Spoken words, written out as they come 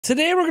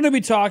Today we're going to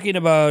be talking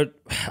about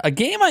a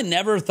game I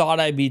never thought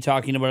I'd be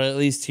talking about, at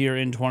least here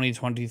in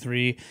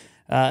 2023.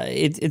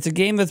 It's a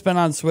game that's been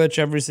on Switch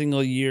every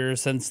single year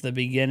since the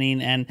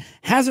beginning and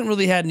hasn't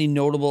really had any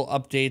notable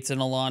updates in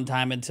a long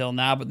time until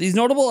now. But these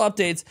notable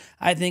updates,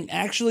 I think,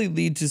 actually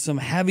lead to some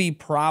heavy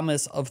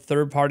promise of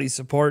third-party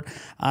support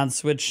on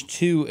Switch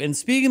 2. And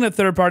speaking of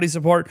third-party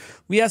support,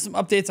 we have some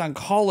updates on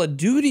Call of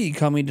Duty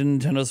coming to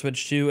Nintendo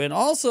Switch 2, and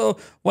also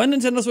when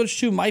Nintendo Switch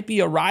 2 might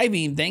be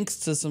arriving thanks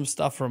to some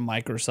stuff from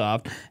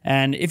Microsoft.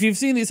 And if you've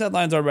seen these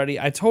headlines already,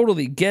 I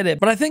totally get it,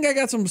 but I think I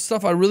got some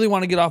stuff I really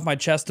want to get off my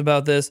chest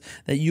about this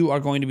that you are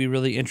going to be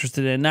really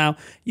interested in. Now,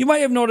 you might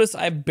have noticed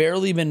I've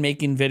barely been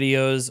making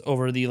videos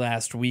over the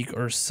last week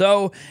or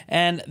so,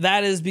 and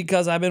that is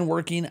because I've been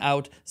working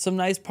out some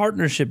nice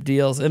partnership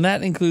deals, and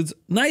that includes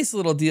nice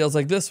little deals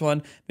like this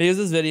one, because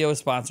this video is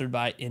sponsored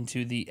by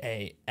Into the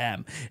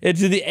AM.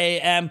 Into the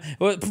AM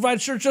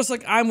provides shirts just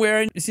like I'm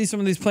wearing. You see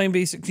some of these plain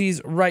basic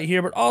tees right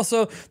here, but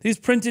also these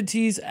printed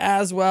tees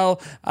as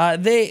well.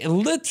 They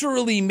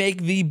literally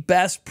make the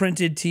best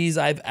printed tees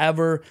I've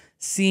ever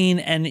seen,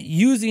 and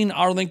using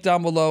our link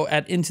down below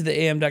at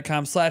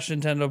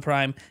intotheam.com/Nintendo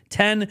Prime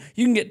 10,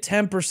 you can get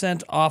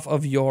 10% off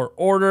of your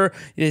order.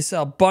 They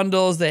sell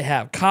bundles, they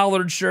have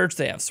collared shirts,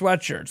 they have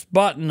sweatshirts,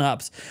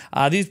 button-ups.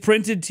 These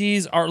printed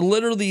tees are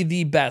literally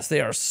the best.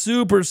 They are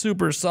super,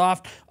 super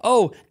soft.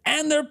 Oh,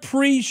 and they're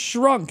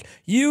pre-shrunk.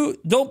 You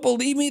don't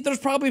believe me? There's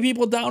probably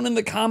people down in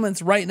the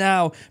comments right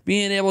now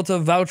being able to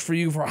vouch for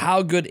you for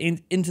how good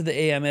Into the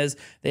AM is.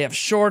 They have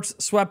shorts,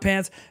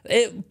 sweatpants.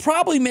 It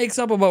probably makes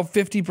up about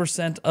 50%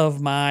 of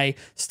my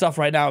stuff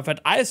right now. In fact,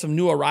 I have some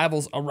new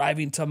arrivals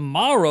arriving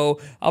tomorrow.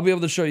 I'll be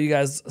able to show you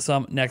guys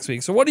some next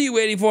week. So what are you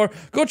waiting for?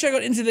 Go check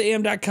out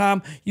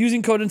intotheam.com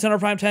using code Nintendo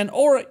Prime 10,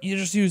 or you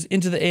just use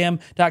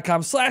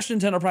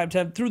intotheam.com/Nintendo Prime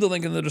 10 through the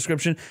link in the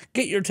description.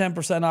 Get your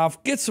 10%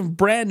 off. Get some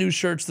brand new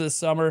shirts this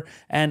summer,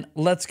 and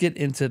let's get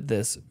into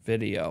this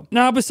video.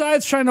 Now,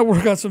 besides trying to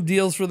work on some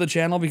deals for the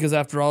channel, because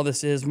after all,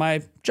 this is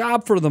my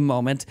job for the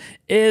moment,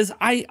 is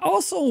I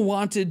also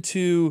wanted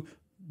to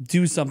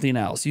do something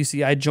else. You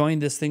see, I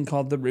joined this thing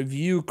called the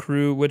Review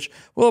Crew, which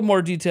we'll have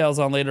more details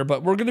on later,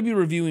 but we're going to be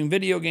reviewing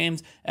video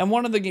games, and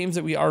one of the games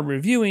that we are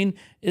reviewing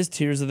is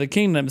Tears of the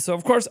Kingdom. So,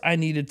 of course, I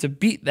needed to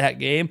beat that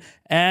game,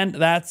 and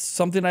that's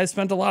something I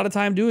spent a lot of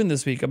time doing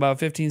this week, about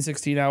 15,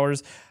 16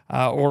 hours,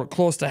 or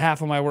close to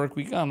half of my work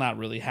week. Well, not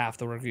really half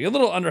the work week, a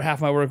little under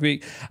half my work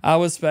week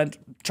was spent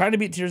trying to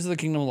beat Tears of the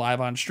Kingdom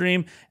live on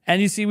stream,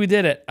 and you see we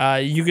did it.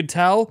 You could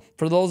tell,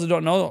 for those who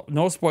don't know,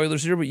 no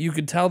spoilers here, but you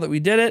could tell that we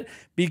did it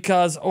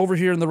because over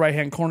here in the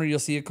right-hand corner, you'll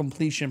see a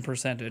completion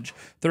percentage,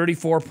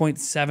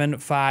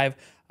 34.75%.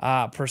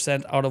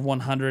 Percent out of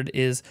 100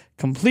 is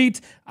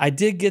complete. I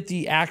did get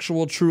the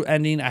actual true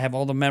ending. I have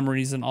all the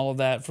memories and all of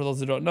that. For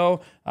those who don't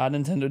know,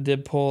 Nintendo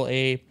did pull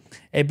a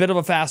bit of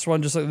a fast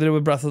one, just like they did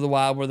with Breath of the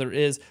Wild, where there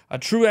is a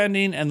true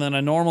ending and then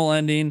a normal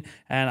ending,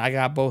 and I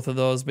got both of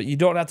those. But you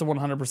don't have to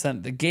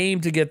 100% the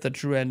game to get the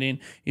true ending.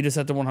 You just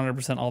have to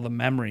 100% all the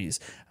memories.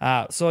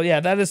 So yeah,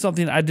 that is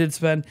something I did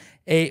spend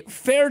a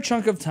fair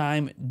chunk of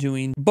time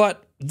doing,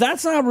 but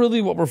that's not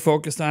really what we're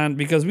focused on,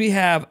 because we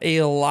have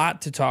a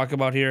lot to talk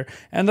about here.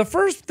 And the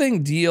first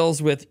thing deals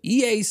with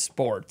EA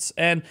Sports.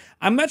 And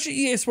I mention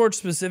EA Sports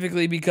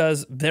specifically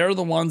because they're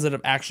the ones that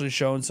have actually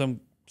shown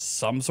some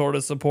sort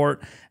of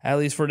support, at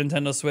least for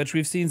Nintendo Switch.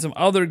 We've seen some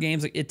other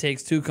games like It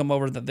Takes Two come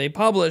over that they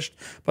published,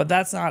 but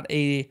that's not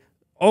a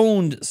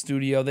owned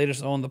studio. They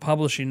just own the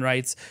publishing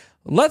rights.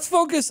 Let's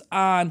focus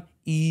on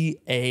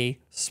EA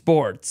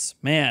Sports.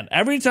 Man,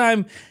 every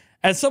time,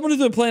 as someone who's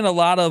been playing a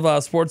lot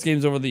of sports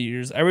games over the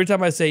years, every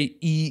time I say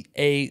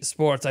EA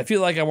Sports, I feel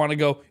like I want to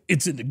go,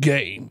 it's in the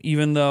game,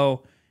 even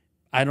though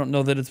I don't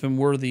know that it's been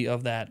worthy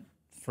of that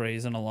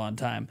phrase in a long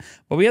time.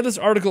 But we have this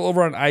article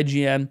over on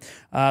IGN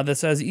that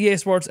says EA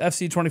Sports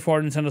FC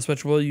 24 Nintendo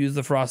Switch will use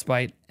the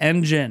Frostbite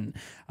engine,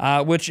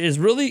 which is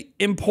really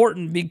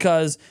important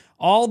because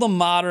all the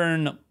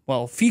modern,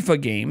 well,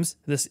 FIFA games,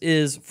 this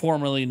is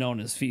formerly known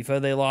as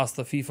FIFA. They lost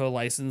the FIFA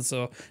license,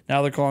 so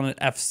now they're calling it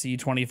FC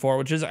 24,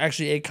 which is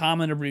actually a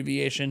common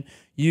abbreviation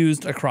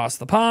used across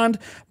the pond.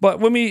 But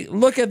when we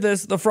look at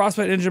this, the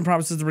Frostbite engine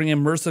promises to bring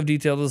immersive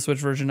detail to the Switch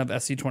version of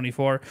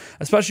FC24,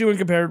 especially when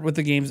compared with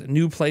the game's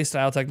new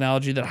playstyle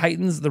technology that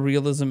heightens the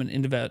realism and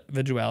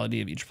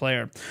individuality of each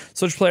player.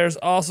 Switch players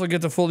also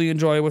get to fully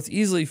enjoy what's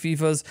easily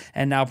FIFA's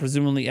and now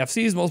presumably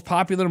FC's most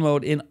popular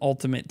mode in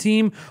Ultimate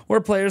Team, where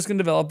players can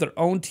develop their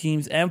own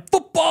teams and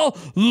football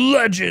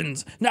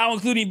legends, now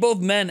including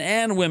both men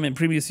and women.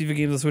 Previous FIFA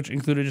games on Switch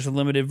included just a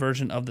limited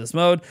version of this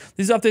mode.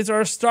 These updates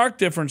are a stark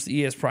difference to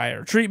EA's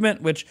prior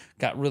treatment, which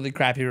got really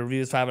crappy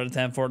reviews, 5 out of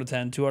 10, 4 out of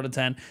 10, 2 out of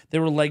 10. They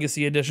were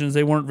legacy editions.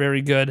 They weren't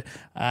very good,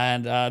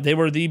 and they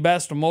were the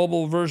best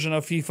mobile version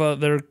of FIFA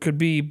there could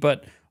be,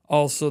 but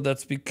also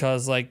that's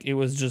because like it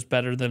was just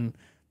better than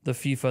the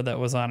FIFA that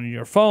was on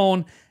your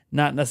phone,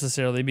 not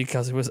necessarily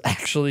because it was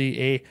actually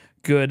a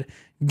good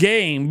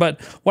game.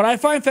 But what I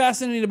find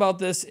fascinating about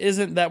this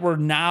isn't that we're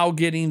now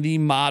getting the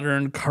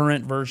modern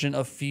current version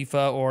of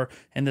FIFA, or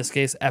in this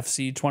case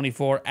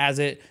FC24, as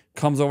it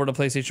comes over to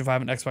PlayStation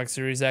 5 and Xbox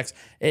Series X.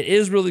 It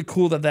is really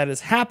cool that that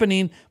is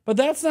happening, but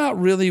that's not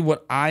really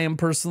what I am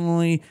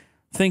personally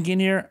thinking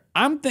here.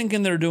 I'm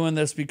thinking they're doing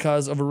this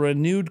because of a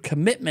renewed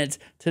commitment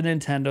to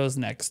Nintendo's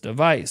next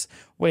device.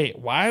 Wait,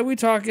 why are we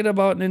talking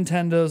about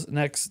Nintendo's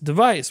next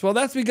device? Well,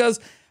 that's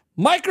because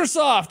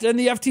Microsoft and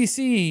the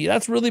FTC,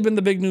 that's really been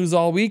the big news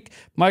all week.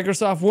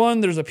 Microsoft won.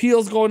 There's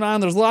appeals going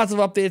on. There's lots of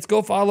updates.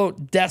 Go follow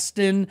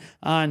Destin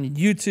on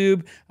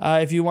YouTube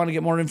if you want to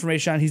get more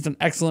information on. He's done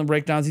excellent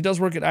breakdowns. He does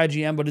work at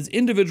IGN, but his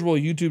individual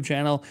YouTube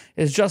channel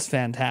is just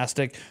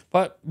fantastic.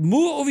 But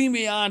moving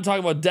beyond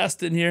talking about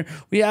Destin here,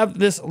 we have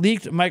this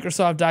leaked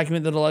Microsoft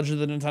document that alleges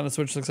the Nintendo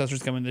Switch successor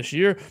is coming this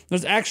year.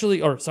 There's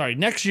actually, or sorry,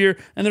 next year.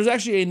 And there's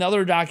actually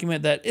another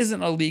document that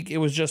isn't a leak. It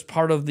was just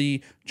part of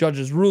the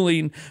judge's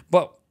ruling.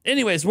 But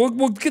anyways,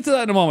 we'll get to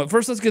that in a moment.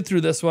 First, let's get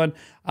through this one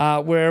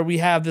where we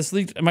have this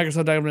leaked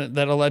Microsoft document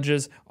that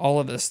alleges all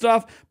of this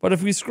stuff. But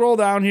if we scroll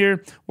down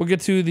here, we'll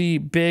get to the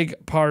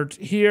big part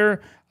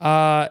here.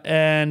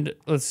 And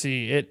let's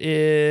see, it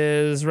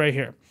is right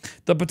here.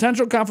 The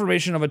potential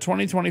confirmation of a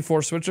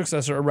 2024 Switch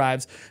successor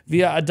arrives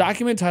via a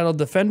document titled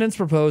Defendants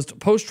Proposed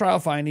Post-Trial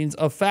Findings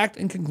of Fact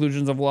and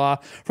Conclusions of Law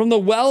from the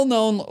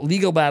well-known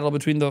legal battle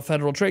between the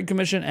Federal Trade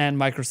Commission and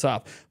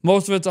Microsoft.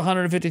 Most of its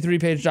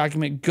 153-page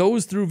document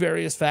goes through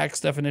various facts,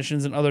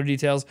 definitions, and other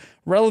details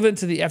relevant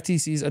to the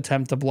FTC's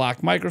attempt to block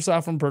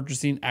Microsoft from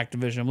purchasing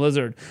Activision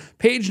Blizzard.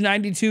 Page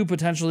 92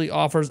 potentially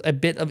offers a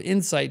bit of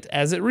insight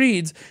as it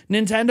reads,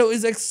 Nintendo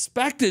is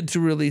expected to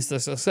release the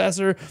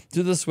successor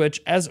to the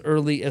Switch as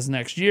early as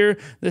next year.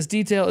 This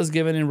detail is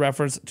given in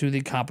reference to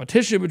the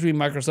competition between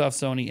Microsoft,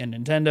 Sony, and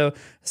Nintendo,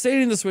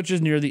 stating the Switch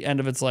is near the end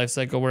of its life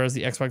cycle, whereas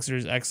the Xbox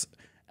Series X,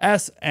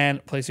 S,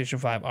 and PlayStation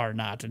 5 are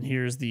not. And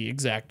here's the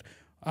exact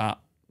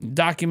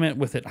document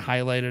with it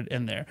highlighted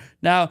in there.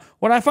 Now,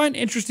 what I find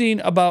interesting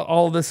about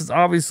all of this is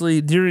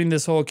obviously during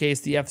this whole case,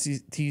 the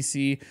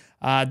FTC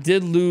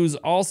did lose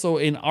also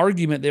an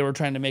argument they were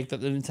trying to make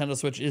that the Nintendo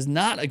Switch is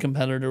not a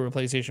competitor with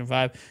PlayStation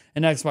 5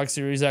 and Xbox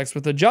Series X,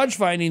 with the judge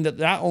finding that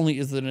not only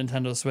is the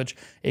Nintendo Switch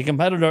a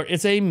competitor,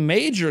 it's a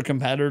major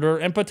competitor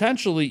and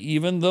potentially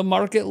even the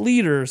market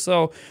leader.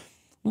 So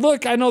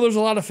look, I know there's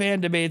a lot of fan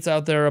debates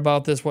out there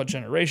about this. What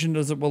generation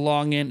does it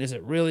belong in? Is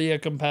it really a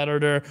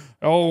competitor?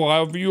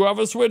 Oh, if you have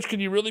a Switch, can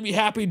you really be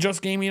happy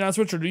just gaming on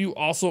Switch, or do you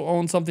also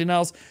own something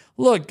else?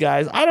 Look,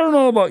 guys, I don't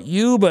know about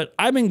you, but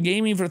I've been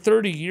gaming for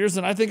 30 years,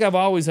 and I think I've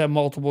always had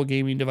multiple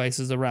gaming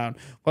devices around,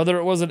 whether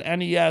it was an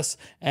NES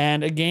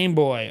and a Game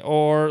Boy,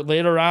 or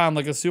later on,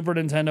 like a Super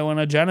Nintendo and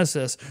a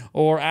Genesis,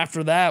 or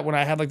after that, when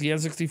I had like the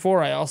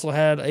N64, I also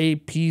had a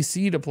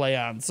PC to play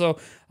on. So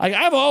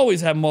I've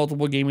always had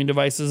multiple gaming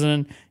devices,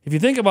 and if you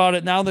think about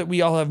it, now that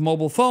we all have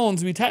mobile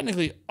phones, we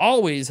technically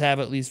always have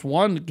at least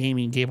one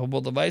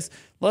gaming-capable device,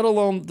 let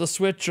alone the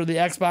Switch or the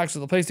Xbox or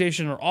the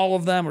PlayStation or all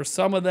of them or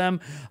some of them,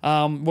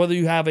 whether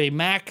you have a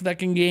Mac that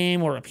can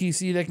game or a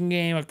PC that can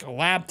game, a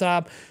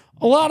laptop.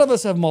 A lot of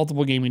us have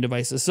multiple gaming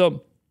devices,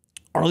 so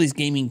or at least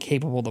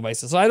gaming-capable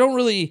devices. So I don't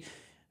really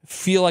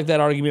feel like that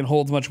argument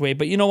holds much weight,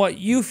 but you know what?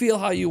 You feel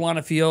how you want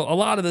to feel. A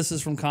lot of this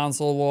is from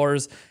console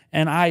wars,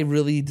 and I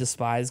really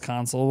despise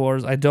console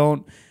wars. I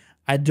don't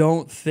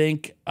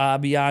think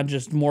beyond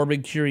just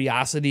morbid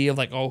curiosity of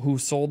like, oh, who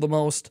sold the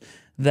most,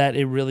 that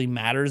it really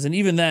matters. And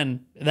even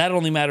then, that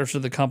only matters to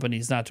the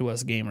companies, not to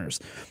us gamers.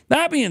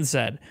 That being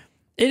said,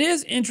 it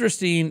is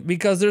interesting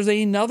because there's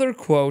another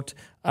quote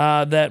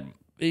that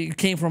it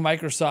came from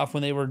Microsoft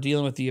when they were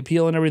dealing with the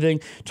appeal and everything,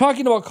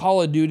 talking about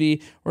Call of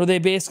Duty, where they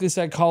basically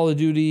said Call of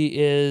Duty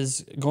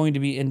is going to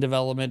be in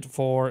development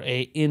for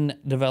a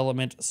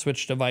in-development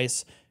Switch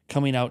device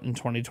coming out in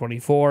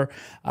 2024.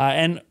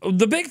 And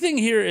the big thing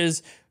here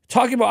is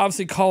talking about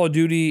obviously Call of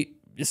Duty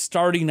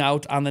starting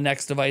out on the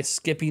next device,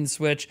 skipping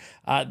Switch.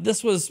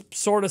 This was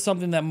sort of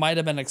something that might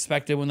have been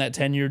expected when that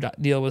 10-year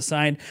deal was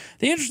signed.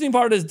 The interesting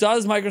part is,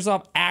 does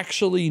Microsoft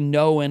actually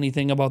know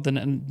anything about the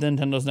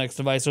Nintendo's next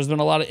device? There's been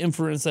a lot of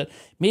inference that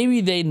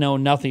maybe they know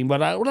nothing.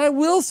 But what I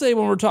will say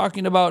when we're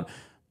talking about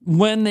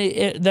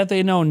that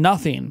they know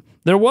nothing,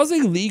 there was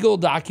a legal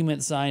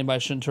document signed by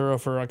Shuntaro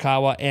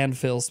Furukawa and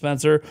Phil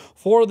Spencer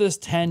for this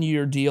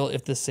 10-year deal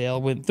if the sale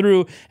went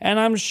through. And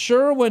I'm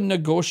sure when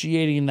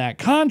negotiating that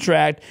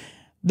contract,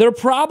 there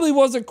probably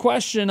was a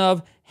question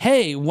of,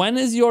 hey, when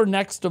is your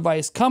next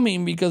device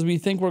coming? Because we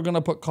think we're going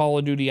to put Call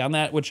of Duty on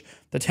that, which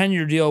the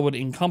 10-year deal would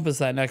encompass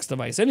that next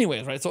device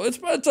anyways, right? So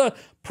it's a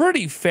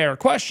pretty fair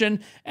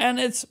question,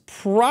 and it's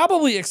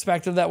probably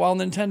expected that while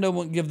Nintendo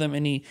won't give them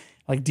any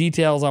like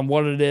details on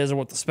what it is or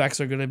what the specs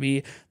are going to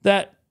be,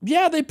 that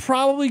yeah, they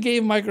probably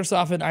gave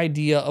Microsoft an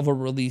idea of a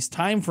release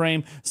time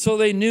frame, so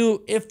they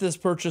knew if this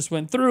purchase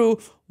went through,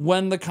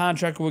 when the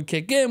contract would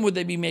kick in. Would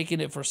they be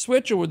making it for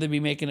Switch, or would they be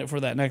making it for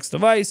that next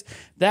device?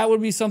 That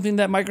would be something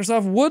that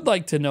Microsoft would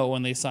like to know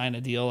when they sign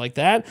a deal like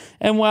that.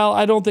 And while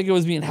I don't think it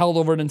was being held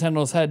over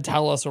Nintendo's head,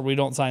 tell us or we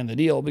don't sign the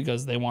deal,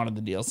 because they wanted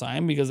the deal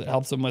signed because it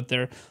helps them with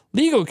their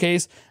legal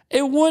case,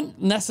 it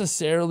wouldn't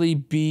necessarily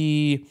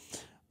be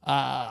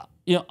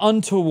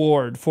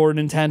untoward for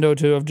Nintendo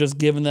to have just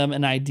given them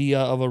an idea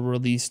of a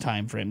release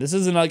time frame. This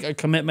isn't like a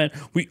commitment,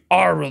 we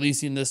are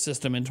releasing this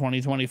system in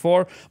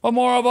 2024, but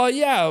more of a,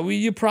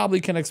 you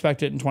probably can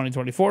expect it in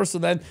 2024, so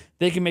then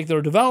they can make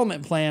their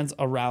development plans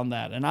around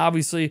that. And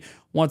obviously,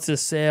 once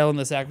this sale and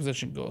this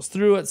acquisition goes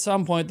through, at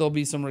some point there'll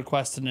be some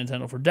requests to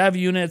Nintendo for dev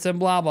units and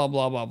blah, blah,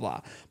 blah, blah,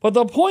 blah. But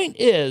the point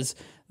is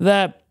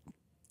that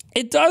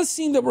it does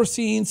seem that we're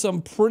seeing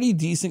some pretty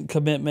decent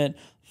commitment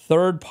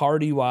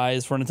third-party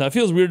wise for Nintendo. It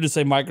feels weird to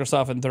say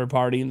Microsoft and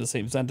third-party in the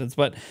same sentence,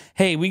 but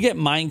hey, we get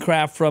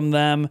Minecraft from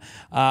them.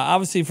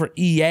 Obviously for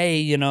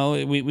EA,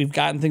 we've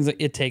gotten things like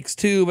It Takes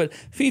Two, but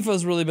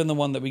FIFA's really been the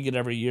one that we get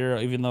every year,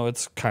 even though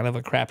it's kind of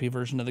a crappy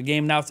version of the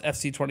game. Now it's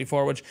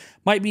FC24, which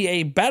might be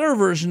a better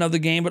version of the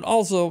game, but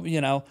also,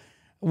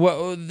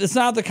 well, it's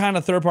not the kind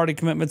of third-party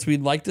commitments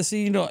we'd like to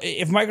see.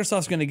 If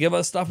Microsoft's going to give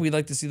us stuff, we'd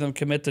like to see them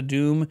commit to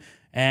Doom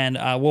and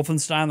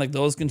Wolfenstein, like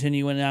those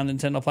continuing on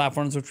Nintendo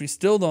platforms, which we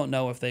still don't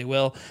know if they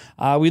will.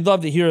 We'd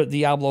love to hear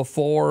Diablo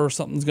 4 or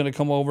something's going to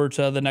come over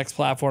to the next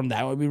platform.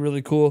 That would be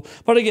really cool.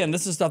 But again,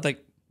 this is stuff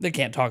that they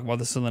can't talk about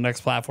this until the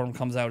next platform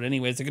comes out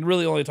anyways. They could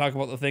really only talk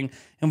about the thing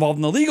involved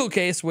in the legal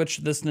case, which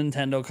this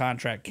Nintendo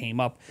contract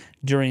came up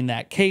during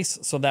that case.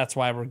 So that's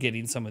why we're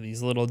getting some of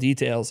these little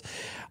details.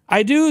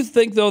 I do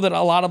think, though, that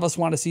a lot of us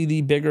want to see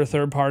the bigger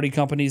third-party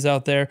companies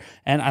out there.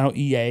 And I know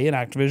EA and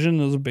Activision,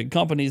 those are big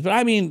companies. But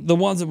I mean, the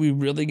ones that we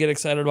really get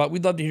excited about,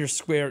 we'd love to hear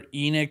Square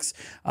Enix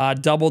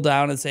double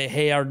down and say,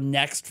 hey, our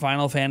next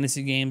Final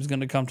Fantasy game is going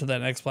to come to that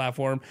next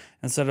platform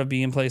instead of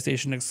being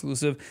PlayStation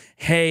exclusive.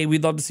 Hey,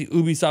 we'd love to see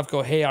Ubisoft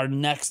go, hey, our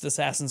next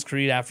Assassin's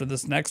Creed after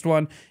this next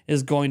one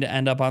is going to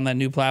end up on that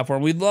new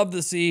platform. We'd love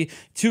to see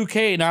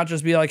 2K not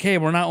just be like, hey,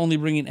 we're not only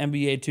bringing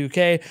NBA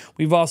 2K,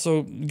 we've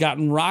also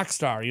gotten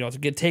Rockstar, to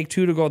get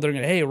Take-Two to go there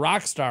and go, hey,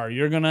 Rockstar,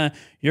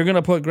 you're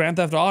gonna put Grand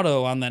Theft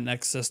Auto on that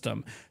next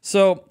system.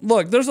 So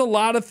look, there's a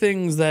lot of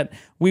things that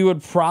we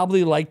would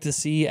probably like to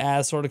see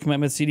as sort of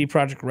commitments. CD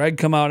Projekt Red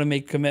come out and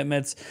make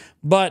commitments,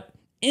 but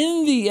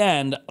in the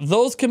end,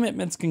 those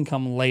commitments can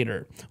come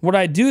later. What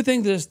I do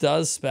think this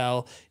does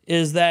spell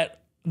is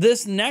that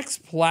this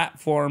next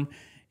platform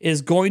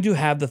is going to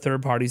have the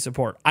third-party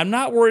support. I'm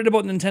not worried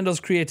about Nintendo's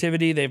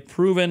creativity. They've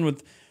proven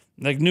with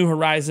like New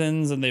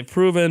Horizons, and they've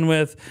proven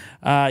with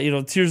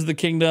Tears of the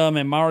Kingdom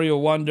and Mario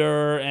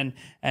Wonder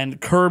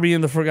and Kirby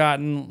and the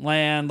Forgotten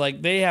Land.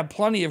 Like, they have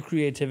plenty of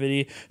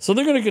creativity, so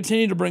they're going to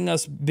continue to bring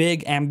us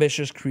big,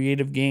 ambitious,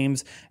 creative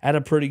games at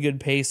a pretty good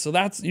pace. So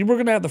we're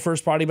going to have the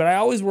first party, but I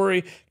always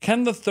worry,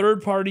 can the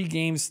third party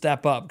games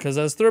step up? Because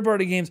as third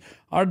party games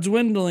are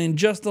dwindling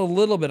just a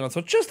little bit,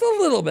 so just a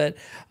little bit,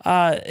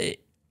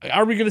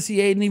 are we going to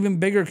see an even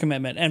bigger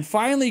commitment? And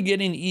finally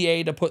getting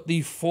EA to put the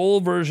full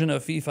version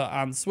of FIFA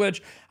on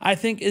Switch, I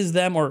think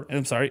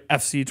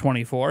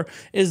FC24,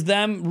 is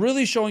them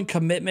really showing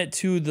commitment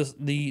to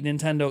the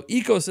Nintendo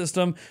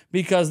ecosystem,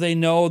 because they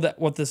know that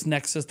what this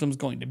next system is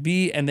going to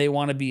be, and they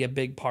want to be a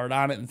big part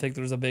on it and think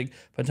there's a big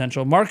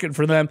potential market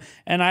for them.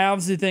 And I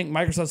obviously think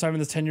Microsoft's having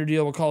this 10-year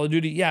deal with Call of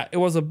Duty. Yeah, it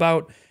was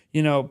about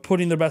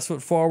putting their best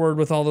foot forward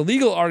with all the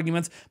legal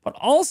arguments, but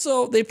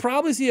also they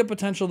probably see a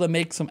potential to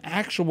make some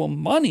actual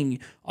money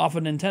off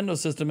a Nintendo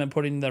system and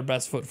putting their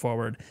best foot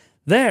forward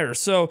there.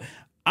 So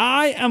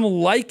I am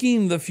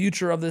liking the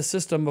future of this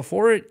system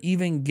before it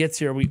even gets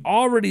here. We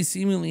already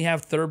seemingly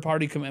have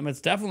third-party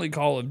commitments, definitely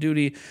Call of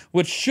Duty,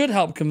 which should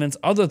help convince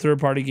other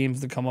third-party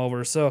games to come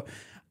over. So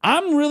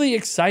I'm really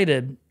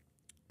excited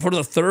for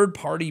the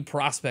third-party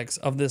prospects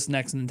of this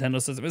next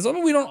Nintendo system. It's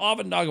something we don't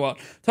often talk about.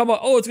 Talk about,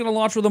 oh, it's going to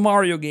launch with a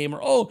Mario game, or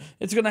oh,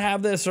 it's going to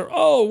have this, or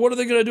oh, what are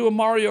they going to do with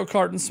Mario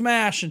Kart and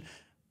Smash?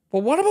 But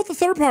what about the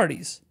third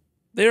parties?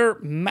 They're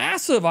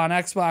massive on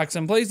Xbox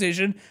and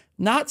PlayStation,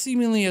 not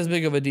seemingly as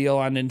big of a deal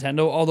on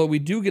Nintendo, although we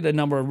do get a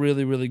number of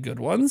really, really good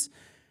ones.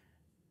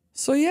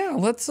 So yeah,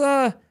 let's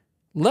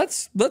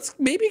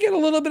maybe get a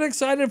little bit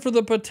excited for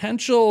the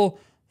potential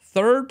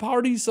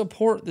third-party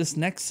support this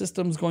next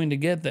system's going to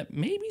get that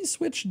maybe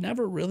Switch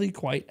never really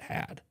quite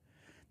had.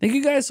 Thank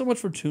you guys so much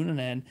for tuning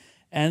in.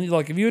 And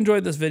look, if you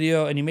enjoyed this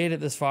video and you made it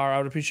this far, I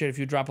would appreciate if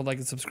you drop a like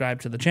and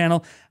subscribe to the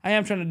channel. I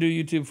am trying to do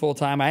YouTube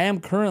full-time. I am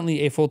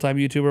currently a full-time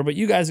YouTuber, but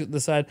you guys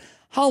decide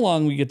how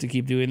long we get to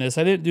keep doing this.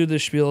 I didn't do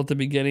this spiel at the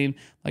beginning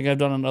like I've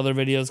done on other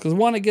videos, because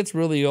one, it gets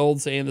really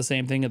old saying the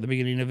same thing at the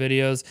beginning of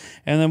videos,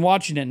 and then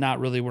watching it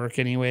not really work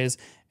anyways.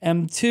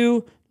 And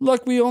two,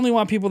 look, we only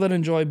want people that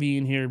enjoy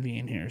being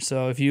here.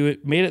 So if you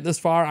made it this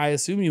far, I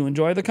assume you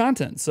enjoy the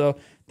content. So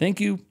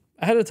thank you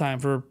ahead of time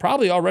for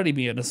probably already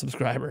being a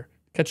subscriber.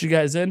 Catch you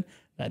guys in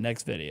that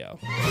next video.